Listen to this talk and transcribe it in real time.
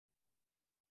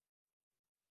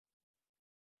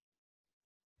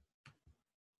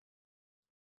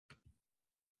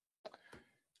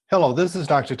Hello, this is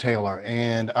Dr. Taylor,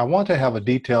 and I want to have a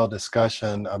detailed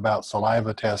discussion about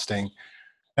saliva testing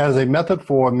as a method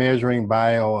for measuring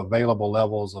bioavailable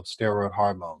levels of steroid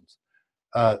hormones.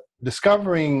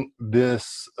 Discovering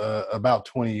this about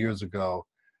 20 years ago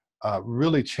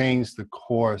really changed the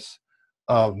course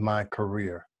of my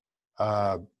career.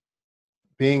 Uh,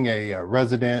 Being a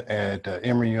resident at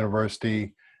Emory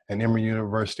University and Emory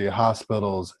University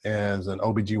Hospitals as an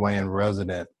OBGYN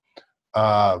resident,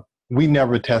 uh, we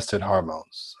never tested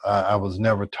hormones. I was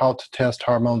never taught to test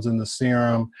hormones in the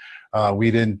serum.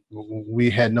 We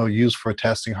had no use for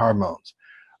testing hormones.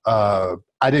 I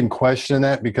didn't question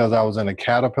that because I was in a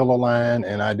caterpillar line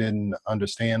and I didn't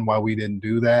understand why we didn't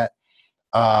do that.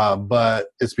 But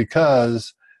it's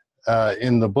because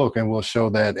in the book, and we'll show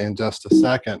that in just a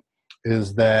second,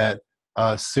 is that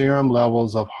serum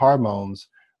levels of hormones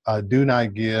do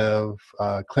not give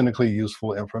clinically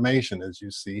useful information, as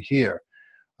you see here.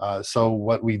 So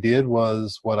what we did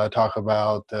was what I talk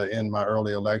about in my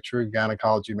earlier lecture,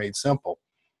 gynecology made simple.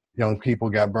 Young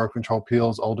people got birth control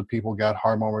pills, older people got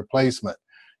hormone replacement.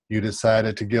 You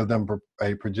decided to give them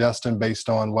a progestin based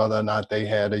on whether or not they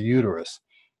had a uterus.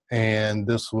 And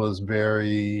this was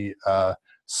very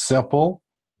simple.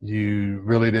 You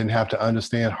really didn't have to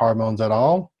understand hormones at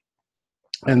all.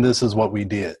 And this is what we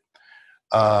did.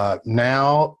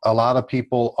 Now, a lot of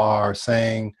people are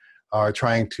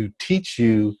trying to teach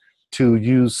you to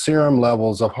use serum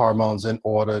levels of hormones in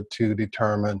order to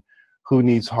determine who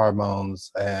needs hormones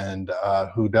and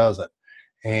who doesn't.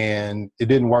 And it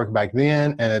didn't work back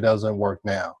then, and it doesn't work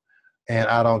now. And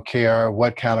I don't care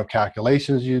what kind of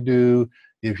calculations you do.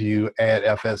 If you add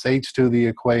FSH to the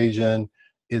equation,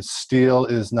 it still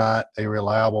is not a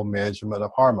reliable measurement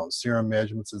of hormones. Serum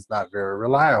measurements is not very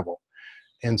reliable.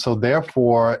 And so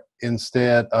therefore,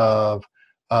 instead of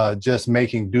just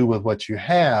making do with what you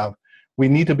have, we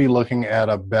need to be looking at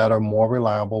a better, more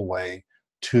reliable way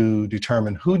to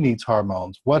determine who needs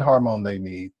hormones, what hormone they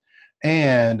need,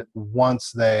 and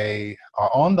once they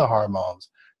are on the hormones,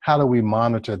 how do we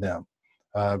monitor them?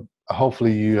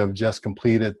 Hopefully you have just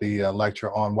completed the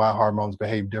lecture on why hormones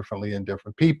behave differently in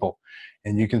different people.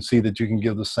 And you can see that you can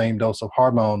give the same dose of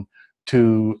hormone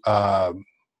to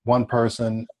one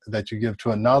person that you give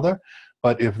to another,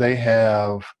 but if they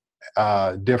have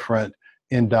different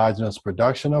endogenous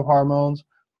production of hormones,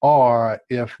 or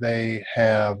if they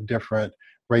have different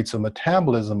rates of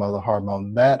metabolism of the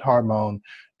hormone, that hormone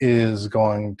is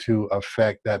going to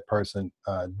affect that person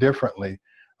differently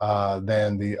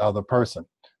than the other person.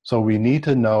 So we need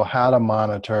to know how to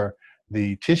monitor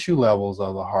the tissue levels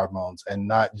of the hormones and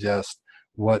not just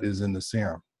what is in the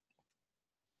serum.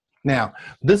 Now,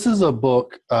 this is a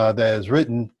book that is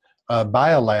written by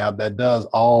a lab that does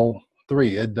all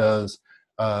three. It does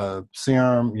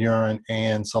serum, urine,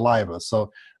 and saliva.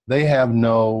 So they have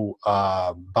no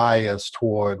bias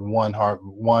toward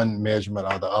one measurement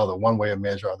or the other, one way of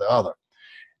measure or the other.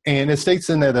 And it states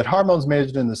in there that hormones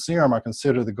measured in the serum are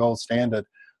considered the gold standard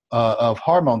of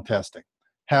hormone testing.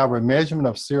 However, measurement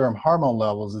of serum hormone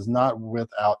levels is not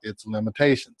without its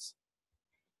limitations.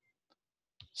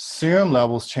 Serum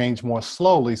levels change more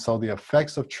slowly, so the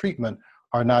effects of treatment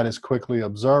are not as quickly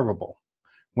observable.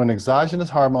 When exogenous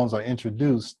hormones are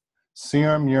introduced,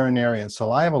 serum, urinary, and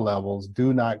saliva levels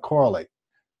do not correlate.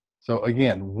 So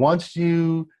again, once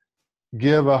you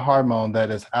give a hormone that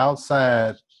is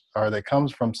outside or that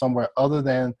comes from somewhere other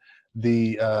than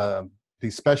the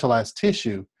specialized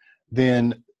tissue,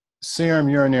 then serum,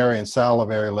 urinary, and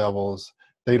salivary levels,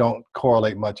 they don't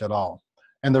correlate much at all.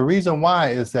 And the reason why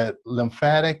is that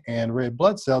lymphatic and red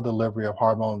blood cell delivery of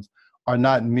hormones are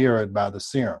not mirrored by the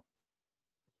serum.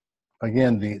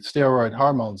 Again, the steroid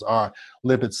hormones are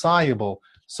lipid soluble,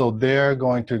 so they're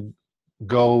going to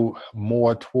go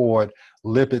more toward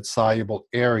lipid soluble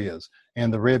areas.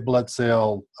 And the red blood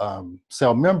cell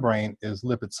cell membrane is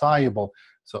lipid soluble,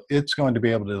 so it's going to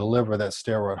be able to deliver that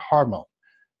steroid hormone.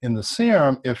 In the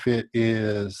serum, if it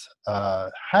is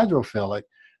hydrophilic,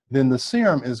 then the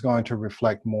serum is going to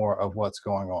reflect more of what's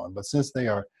going on. But since these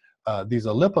are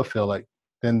lipophilic,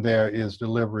 then there is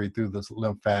delivery through the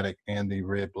lymphatic and the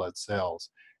red blood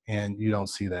cells, and you don't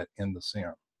see that in the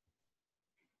serum.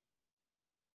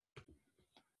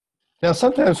 Now,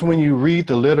 sometimes when you read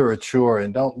the literature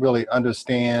and don't really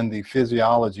understand the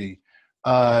physiology,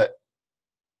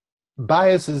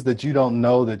 biases that you don't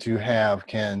know that you have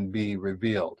can be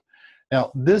revealed.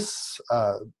 Now, this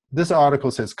article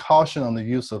says, caution on the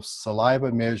use of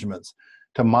saliva measurements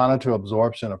to monitor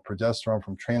absorption of progesterone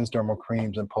from transdermal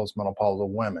creams in postmenopausal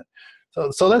women.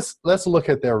 So let's look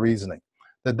at their reasoning.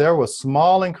 That there were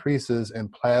small increases in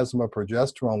plasma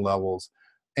progesterone levels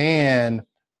and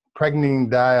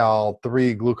pregnenolone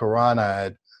 3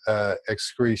 glucuronide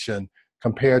excretion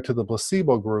compared to the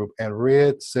placebo group, and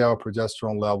red cell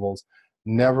progesterone levels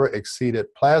never exceeded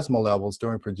plasma levels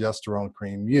during progesterone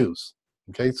cream use.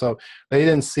 Okay, so they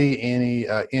didn't see any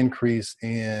increase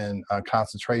in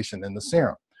concentration in the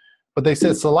serum. But they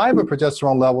said saliva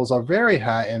progesterone levels are very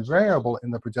high and variable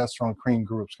in the progesterone cream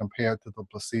groups compared to the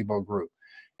placebo group,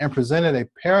 and presented a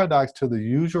paradox to the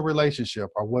usual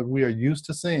relationship, or what we are used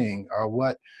to seeing, or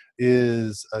what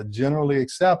is generally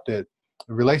accepted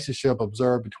relationship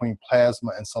observed between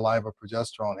plasma and saliva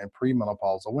progesterone in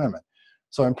premenopausal women.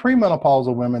 So in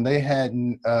premenopausal women, they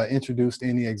hadn't introduced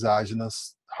any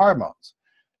exogenous hormones.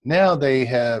 Now they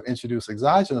have introduced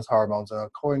exogenous hormones, and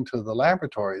according to the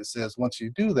laboratory, it says once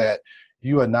you do that,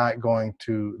 you are not going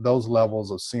to, those levels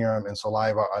of serum and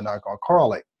saliva are not going to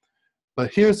correlate.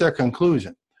 But here's their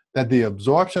conclusion, that the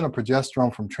absorption of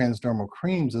progesterone from transdermal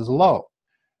creams is low.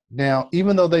 Now,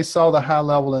 even though they saw the high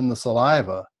level in the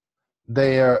saliva,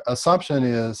 their assumption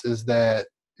is that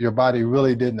your body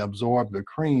really didn't absorb the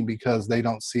cream because they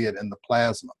don't see it in the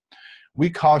plasma. We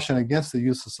caution against the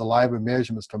use of saliva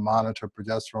measurements to monitor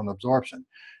progesterone absorption.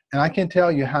 And I can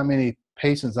tell you how many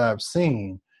patients I've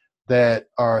seen that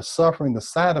are suffering the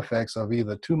side effects of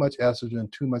either too much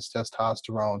estrogen, too much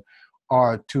testosterone,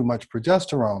 or too much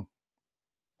progesterone.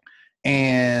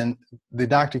 And the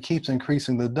doctor keeps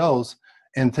increasing the dose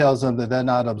and tells them that they're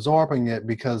not absorbing it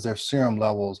because their serum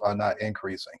levels are not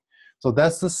increasing. So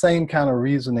that's the same kind of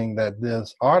reasoning that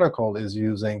this article is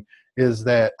using, is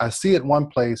that I see it one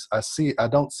place, I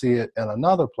don't see it in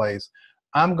another place.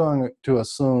 I'm going to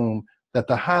assume that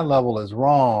the high level is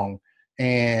wrong,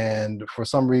 and for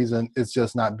some reason it's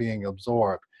just not being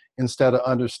absorbed, instead of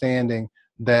understanding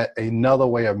that another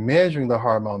way of measuring the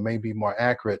hormone may be more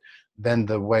accurate than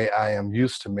the way I am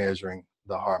used to measuring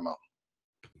the hormone.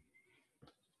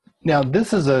 Now,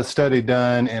 this is a study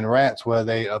done in rats where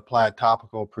they applied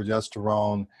topical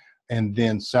progesterone and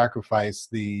then sacrificed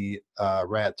the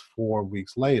rats 4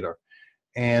 weeks later.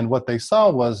 And what they saw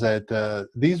was that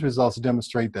these results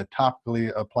demonstrate that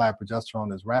topically applied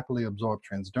progesterone is rapidly absorbed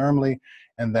transdermally,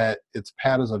 and that its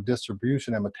patterns of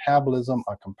distribution and metabolism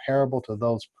are comparable to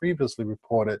those previously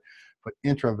reported for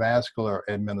intravascular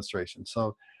administration.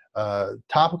 So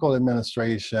topical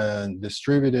administration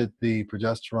distributed the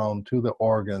progesterone to the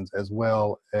organs as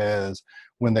well as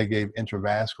when they gave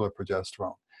intravascular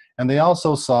progesterone. And they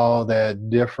also saw that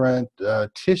different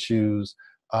tissues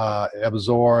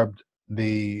absorbed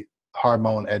the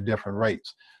hormone at different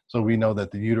rates. So we know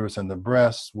that the uterus and the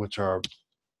breasts, which are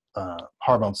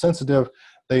hormone sensitive,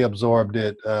 they absorbed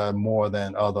it more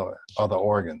than other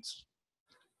organs.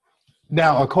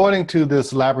 Now, according to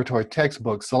this laboratory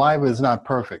textbook, saliva is not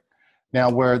perfect. Now,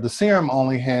 where the serum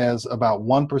only has about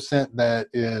 1% that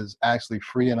is actually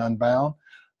free and unbound,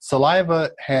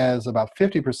 saliva has about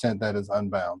 50% that is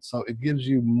unbound. So it gives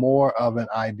you more of an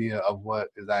idea of what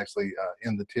is actually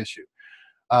in the tissue.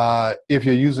 If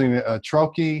you're using a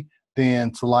troche,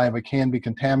 then saliva can be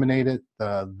contaminated.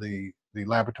 The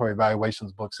laboratory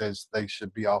evaluations book says they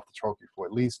should be off the troche for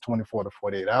at least 24 to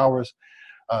 48 hours.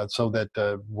 So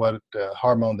that what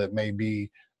hormone that may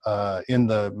be in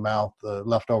the mouth,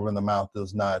 left over in the mouth,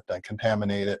 is not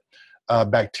contaminated.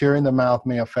 Bacteria in the mouth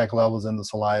may affect levels in the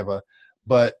saliva,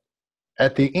 but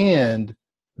at the end,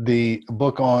 the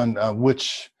book on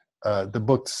the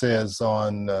book says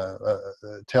on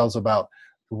tells about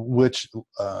which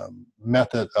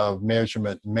method of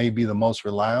measurement may be the most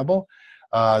reliable.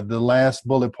 The last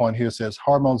bullet point here says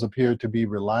hormones appear to be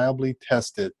reliably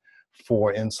tested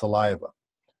for in saliva.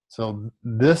 So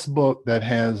this book that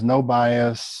has no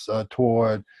bias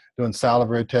toward doing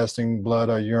salivary testing, blood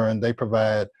or urine, they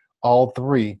provide all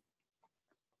three,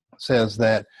 says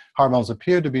that hormones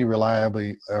appear to be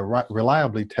reliably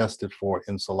tested for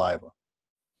in saliva.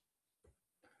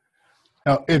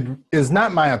 Now, it is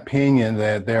not my opinion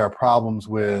that there are problems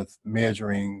with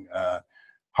measuring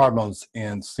hormones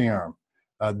in serum.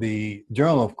 The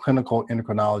Journal of Clinical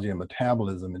Endocrinology and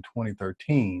Metabolism in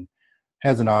 2013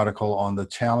 has an article on the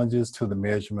challenges to the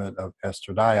measurement of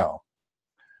estradiol.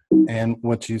 And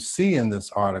what you see in this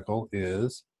article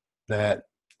is that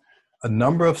a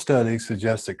number of studies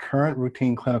suggest that current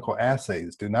routine clinical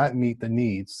assays do not meet the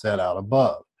needs set out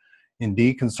above.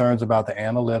 Indeed, concerns about the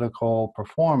analytical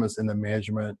performance in the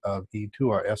measurement of E2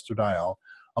 or estradiol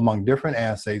among different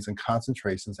assays and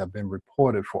concentrations have been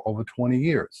reported for over 20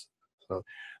 years. So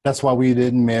that's why we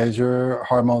didn't measure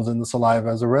hormones in the saliva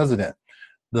as a resident.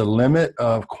 The limit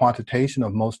of quantitation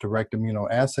of most direct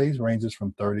immunoassays ranges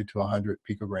from 30 to 100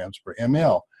 picograms per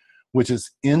ml, which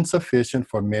is insufficient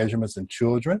for measurements in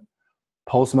children,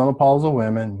 postmenopausal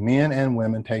women, men and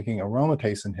women taking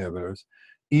aromatase inhibitors,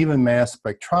 even mass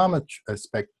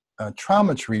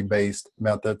spectrometry-based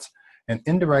methods, and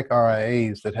indirect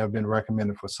RIAs that have been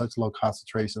recommended for such low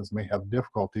concentrations may have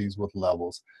difficulties with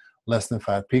levels less than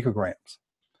 5 picograms.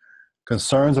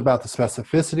 Concerns about the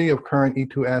specificity of current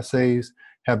E2 assays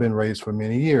have been raised for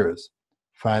many years.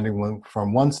 Findings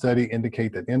from one study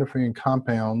indicate that interfering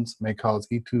compounds may cause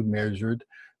E2 measured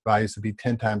values to be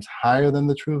 10 times higher than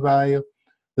the true value.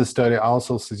 This study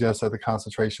also suggests that the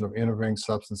concentration of interfering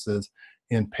substances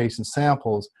in patient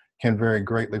samples can vary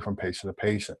greatly from patient to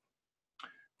patient.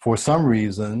 For the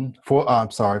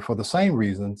same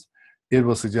reasons, it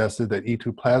was suggested that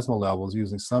E2 plasma levels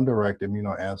using some direct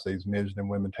immunoassays measured in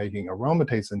women taking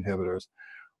aromatase inhibitors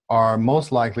are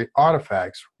most likely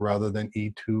artifacts rather than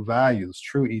E2 values,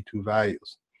 true E2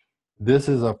 values. This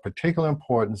is of particular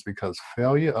importance because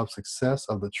failure of success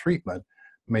of the treatment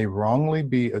may wrongly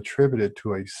be attributed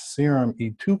to a serum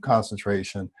E2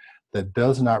 concentration that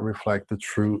does not reflect the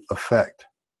true effect.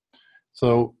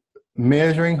 So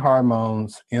measuring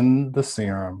hormones in the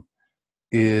serum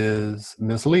is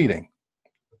misleading.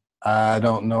 I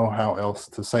don't know how else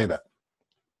to say that.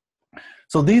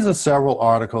 So these are several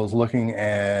articles looking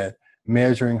at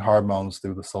measuring hormones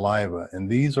through the saliva. And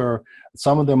these are,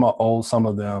 some of them are old, some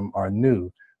of them are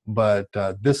new, but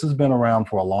this has been around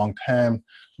for a long time.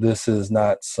 This is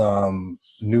not some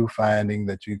new finding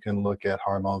that you can look at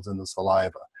hormones in the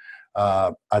saliva.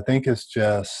 I think it's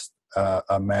just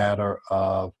a matter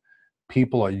of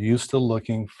people are used to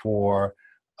looking for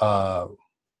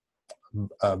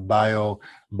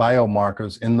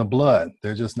biomarkers in the blood.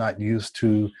 They're just not used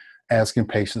to asking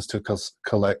patients to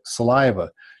collect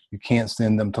saliva. You can't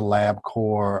send them to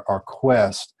LabCorp or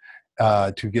Quest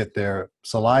to get their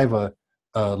saliva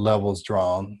levels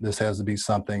drawn. This has to be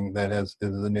something that is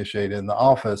initiated in the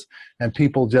office, and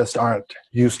people just aren't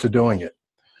used to doing it.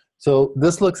 So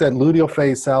this looks at luteal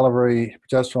phase salivary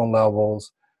progesterone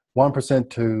levels, 1%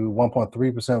 to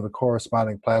 1.3% of the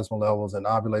corresponding plasma levels in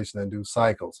ovulation-induced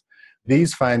cycles.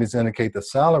 These findings indicate that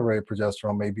salivary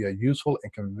progesterone may be a useful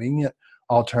and convenient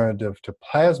alternative to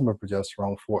plasma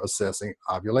progesterone for assessing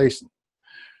ovulation.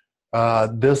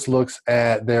 This looks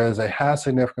at, there is a high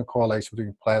significant correlation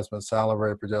between plasma and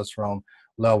salivary progesterone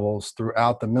levels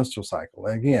throughout the menstrual cycle.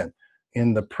 And again,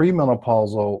 in the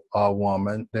premenopausal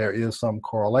woman, there is some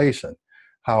correlation.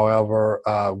 However,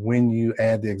 when you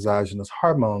add the exogenous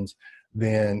hormones,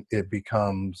 then it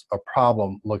becomes a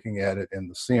problem looking at it in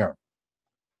the serum.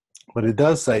 But it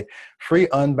does say free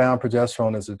unbound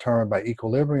progesterone is determined by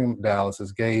equilibrium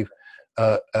dialysis, gave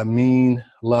a mean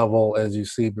level, as you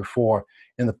see before,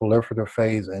 in the proliferative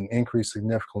phase and increased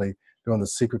significantly during the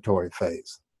secretory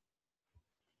phase.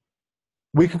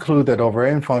 We conclude that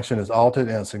ovarian function is altered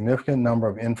in a significant number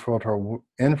of infertile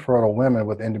women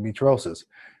with endometriosis.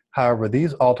 However,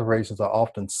 these alterations are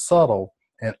often subtle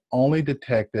and only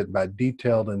detected by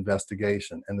detailed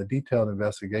investigation. And the detailed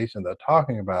investigation they're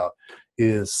talking about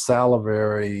is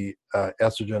salivary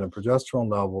estrogen and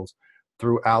progesterone levels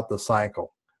throughout the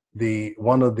cycle.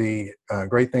 One of the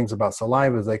great things about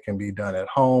saliva is they can be done at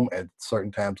home at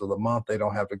certain times of the month. They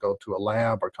don't have to go to a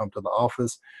lab or come to the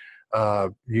office.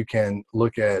 You can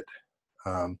look at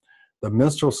the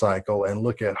menstrual cycle and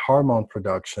look at hormone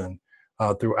production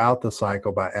throughout the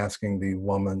cycle by asking the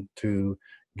woman to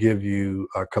give you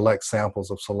collect samples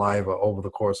of saliva over the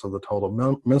course of the total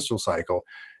menstrual cycle,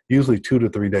 usually 2 to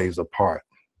 3 days apart.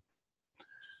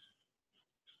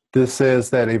 This says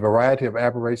that a variety of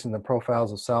aberrations and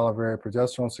profiles of salivary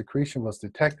progesterone secretion was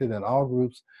detected in all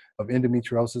groups of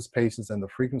endometriosis patients, and the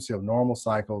frequency of normal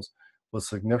cycles was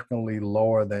significantly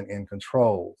lower than in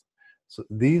controls. So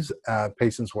these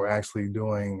patients were actually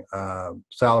doing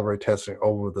salivary testing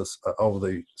over the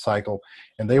cycle,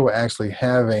 and they were actually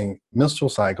having menstrual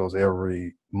cycles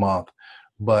every month,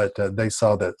 but they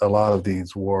saw that a lot of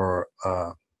these were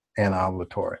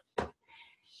anovulatory.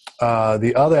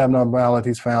 The other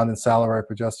abnormalities found in salivary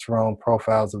progesterone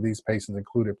profiles of these patients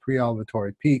included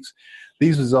pre-ovulatory peaks.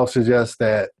 These results suggest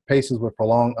that patients with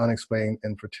prolonged unexplained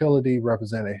infertility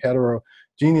represent a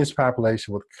heterogeneous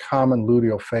population with common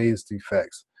luteal phase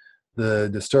defects. The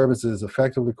disturbances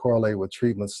effectively correlate with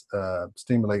treatments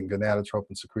stimulating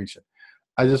gonadotropin secretion.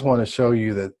 I just want to show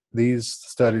you that these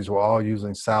studies were all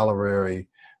using salivary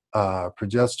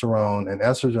progesterone and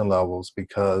estrogen levels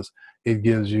because it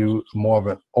gives you more of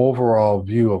an overall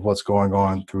view of what's going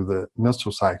on through the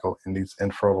menstrual cycle in these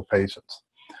infertile patients.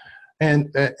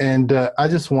 And I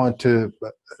just want to,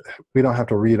 we don't have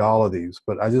to read all of these,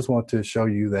 but I just want to show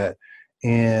you that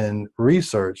in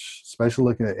research, especially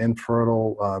looking at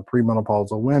infertile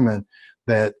premenopausal women,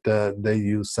 that they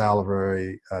use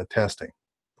salivary testing.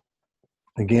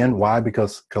 Again, why?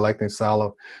 Because collecting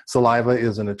saliva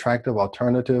is an attractive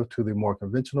alternative to the more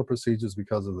conventional procedures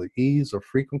because of the ease of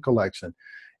frequent collection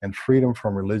and freedom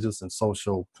from religious and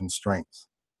social constraints.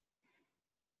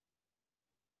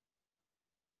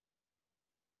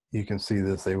 You can see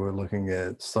this. They were looking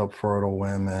at subfertile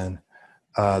women.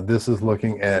 This is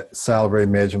looking at salivary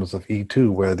measurements of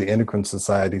E2, where the Endocrine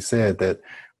Society said that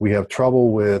we have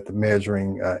trouble with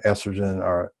measuring estrogen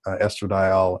or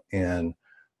estradiol in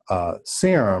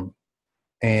serum,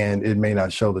 and it may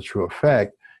not show the true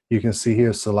effect. You can see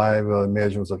here saliva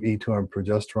measurements of E2 and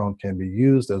progesterone can be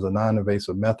used as a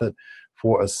non-invasive method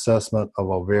for assessment of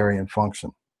ovarian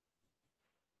function.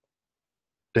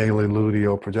 Daily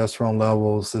luteal progesterone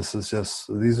levels.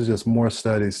 These are just more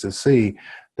studies to see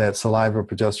that saliva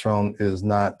progesterone is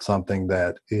not something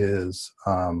that is,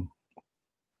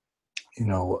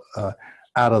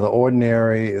 out of the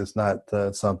ordinary. It's not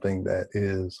something that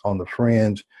is on the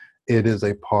fringe. It is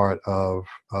a part of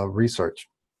research.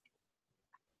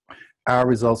 Our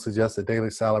results suggest that daily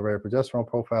salivary progesterone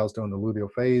profiles during the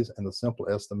luteal phase and the simple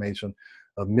estimation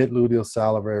of mid-luteal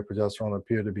salivary progesterone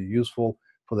appear to be useful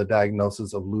for the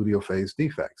diagnosis of luteal phase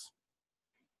defects.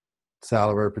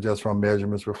 Salivary progesterone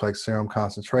measurements reflect serum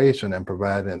concentration and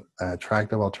provide an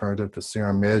attractive alternative to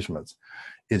serum measurements.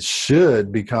 It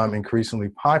should become increasingly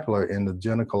popular in the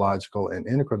gynecological and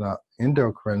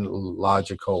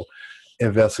endocrinological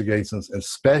investigations,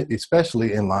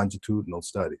 especially in longitudinal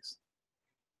studies.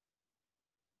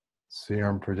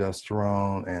 Serum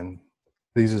progesterone, and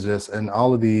these are just, and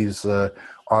all of these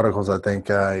articles, I think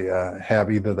I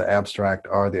have either the abstract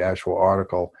or the actual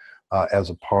article as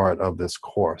a part of this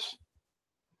course.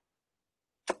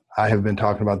 I have been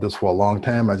talking about this for a long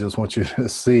time. I just want you to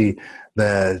see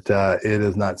that it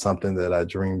is not something that I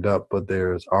dreamed up, but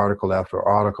there's article after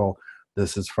article.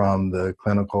 This is from the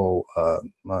Clinical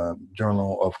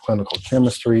Journal of Clinical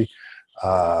Chemistry.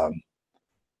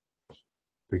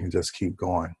 We can just keep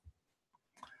going.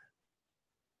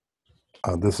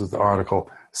 This is the article,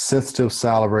 Sensitive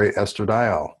Salivary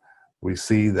Estradiol. We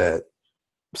see that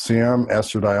serum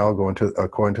estradiol,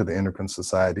 according to the Endocrine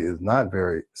Society, is not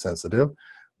very sensitive,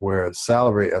 where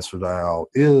salivary estradiol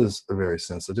is very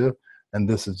sensitive. And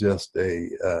this is just a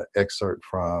excerpt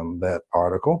from that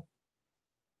article.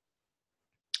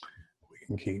 We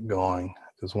can keep going.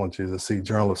 Just want you to see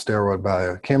Journal of Steroid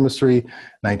Biochemistry,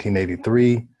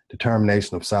 1983.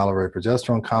 Determination of salivary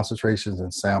progesterone concentrations in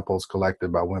samples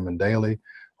collected by women daily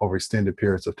over extended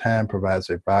periods of time provides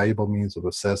a valuable means of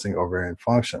assessing ovarian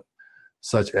function.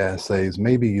 Such assays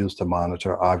may be used to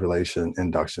monitor ovulation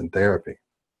induction therapy.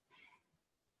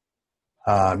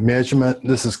 Measurement,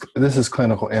 this is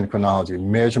clinical endocrinology,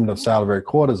 measurement of salivary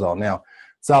cortisol. Now,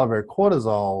 salivary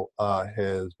cortisol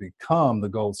has become the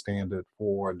gold standard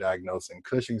for diagnosing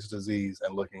Cushing's disease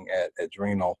and looking at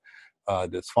adrenal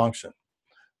dysfunction.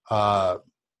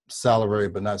 Salivary,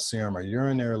 but not serum or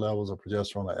urinary levels of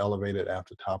progesterone are elevated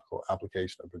after topical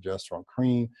application of progesterone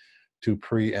cream to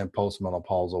pre- and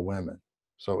postmenopausal women.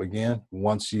 So again,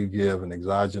 once you give an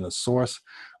exogenous source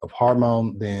of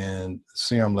hormone, then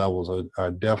serum levels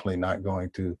are definitely not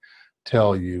going to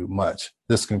tell you much.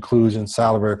 This conclusion,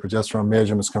 salivary progesterone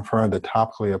measurements confirm that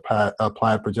topically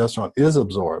applied progesterone is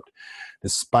absorbed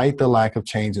despite the lack of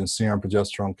change in serum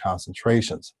progesterone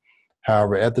concentrations.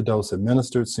 However, at the dose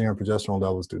administered, serum progesterone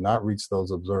levels do not reach those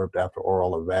observed after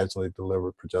oral or vaginally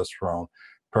delivered progesterone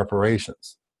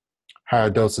preparations.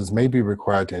 Higher doses may be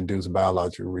required to induce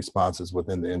biological responses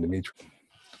within the endometrium.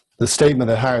 The statement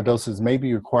that higher doses may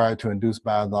be required to induce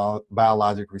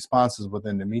biologic responses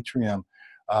within the endometrium,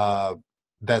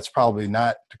 that's probably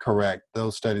not correct.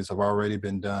 Those studies have already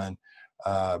been done.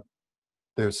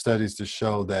 There's studies to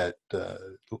show that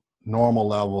normal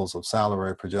levels of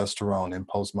salivary progesterone in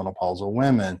postmenopausal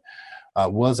women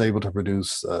was able to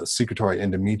produce secretory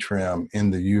endometrium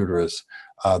in the uterus.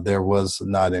 There was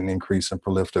not an increase in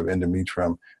proliferative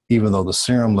endometrium. Even though the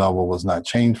serum level was not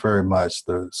changed very much,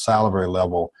 the salivary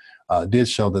level did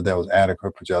show that there was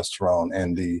adequate progesterone,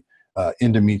 and the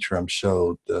endometrium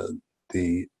showed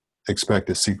the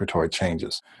expected secretory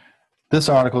changes. This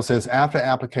article says, after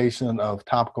application of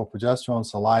topical progesterone,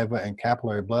 saliva and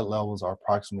capillary blood levels are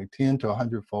approximately 10 to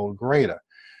 100-fold greater,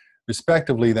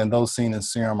 respectively, than those seen in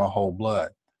serum or whole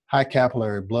blood. High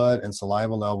capillary blood and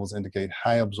saliva levels indicate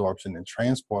high absorption and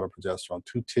transport of progesterone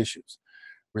to tissues.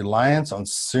 Reliance on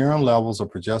serum levels of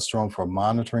progesterone for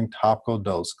monitoring topical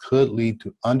dose could lead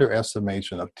to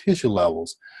underestimation of tissue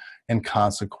levels and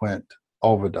consequent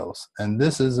overdose. And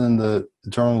this is in the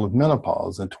Journal of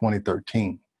Menopause in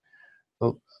 2013.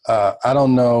 I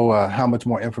don't know how much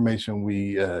more information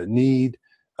we need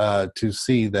to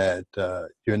see that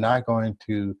you're not going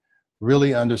to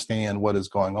really understand what is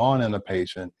going on in a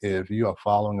patient if you are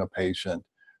following a patient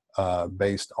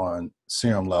based on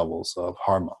serum levels of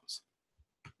hormones.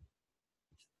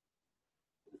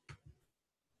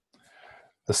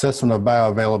 Assessment of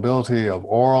bioavailability of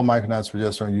oral micronized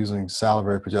progesterone using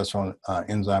salivary progesterone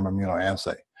enzyme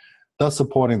immunoassay, thus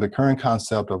supporting the current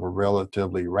concept of a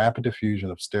relatively rapid diffusion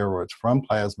of steroids from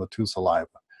plasma to saliva.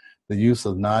 The use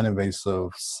of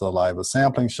non-invasive saliva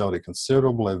sampling showed a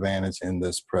considerable advantage in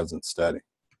this present study.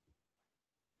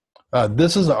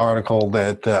 This is an article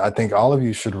that I think all of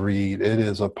you should read. It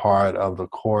is a part of the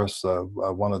course of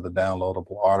one of the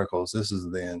downloadable articles. This is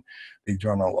in the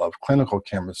Journal of Clinical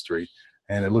Chemistry,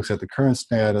 and it looks at the current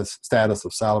status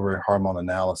of salivary hormone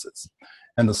analysis.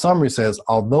 And the summary says,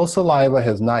 although saliva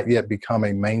has not yet become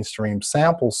a mainstream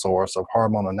sample source of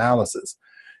hormone analysis,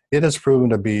 it has proven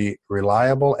to be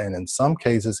reliable and in some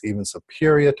cases even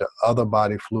superior to other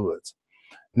body fluids.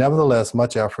 Nevertheless,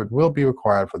 much effort will be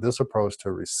required for this approach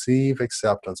to receive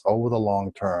acceptance over the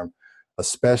long term,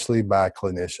 especially by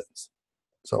clinicians.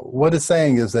 So what it's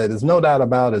saying is that there's no doubt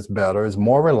about it's better, it's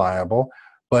more reliable,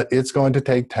 but it's going to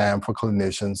take time for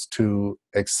clinicians to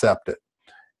accept it.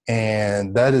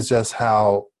 And that is just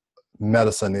how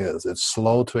medicine is. It's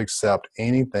slow to accept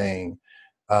anything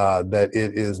that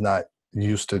it is not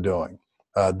used to doing.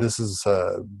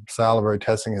 Salivary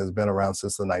testing has been around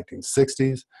since the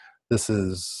 1960s. This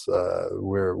is,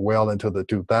 we're well into the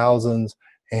 2000s,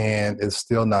 and it's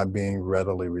still not being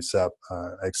readily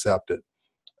accepted.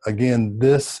 Again,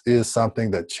 this is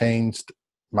something that changed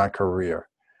my career.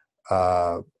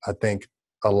 I think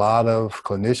a lot of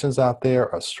clinicians out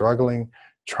there are struggling,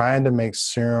 trying to make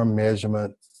serum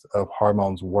measurements of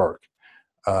hormones work.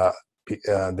 There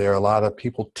are a lot of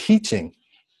people teaching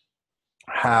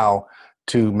how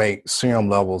to make serum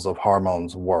levels of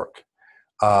hormones work.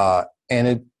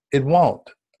 And it won't.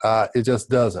 It just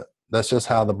doesn't. That's just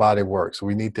how the body works.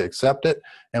 We need to accept it,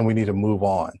 and we need to move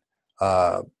on.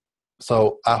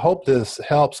 So I hope this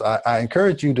helps. I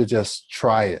encourage you to just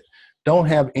try it. Don't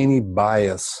have any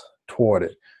bias toward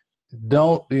it.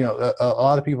 Don't, a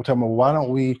lot of people tell me, well, why don't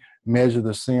we measure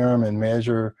the serum and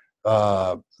measure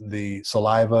the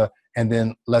saliva, and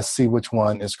then let's see which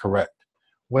one is correct.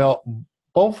 Well,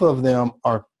 both of them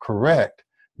are correct.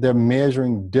 They're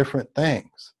measuring different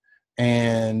things.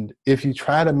 And if you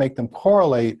try to make them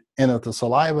correlate, and if the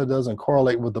saliva doesn't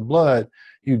correlate with the blood,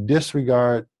 you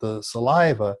disregard the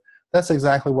saliva. That's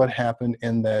exactly what happened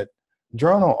in that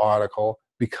journal article.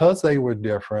 Because they were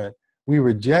different, we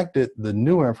rejected the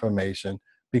new information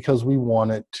because we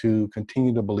wanted to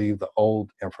continue to believe the old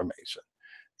information.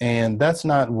 And that's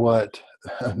not what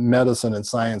medicine and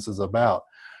science is about.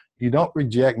 You don't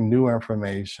reject new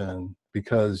information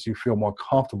because you feel more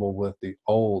comfortable with the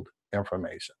old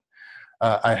information.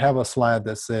 I have a slide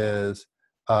that says,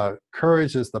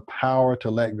 courage is the power to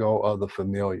let go of the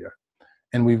familiar.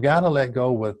 And we've got to let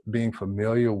go with being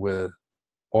familiar with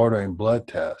ordering blood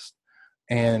tests.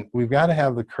 And we've got to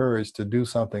have the courage to do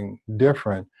something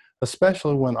different,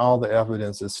 especially when all the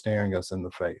evidence is staring us in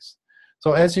the face.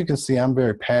 So as you can see, I'm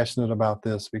very passionate about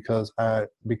this because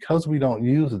we don't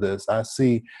use this, I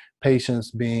see patients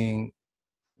being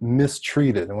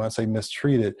mistreated. And when I say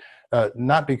mistreated,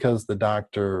 not because the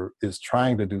doctor is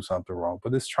trying to do something wrong,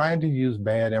 but it's trying to use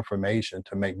bad information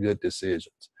to make good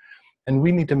decisions. And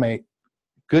we need to make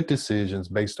good decisions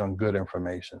based on good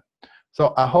information.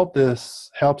 So I hope this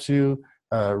helps you.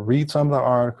 Read some of the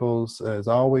articles. As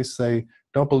I always say,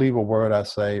 don't believe a word I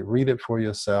say. Read it for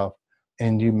yourself,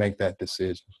 and you make that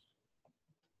decision.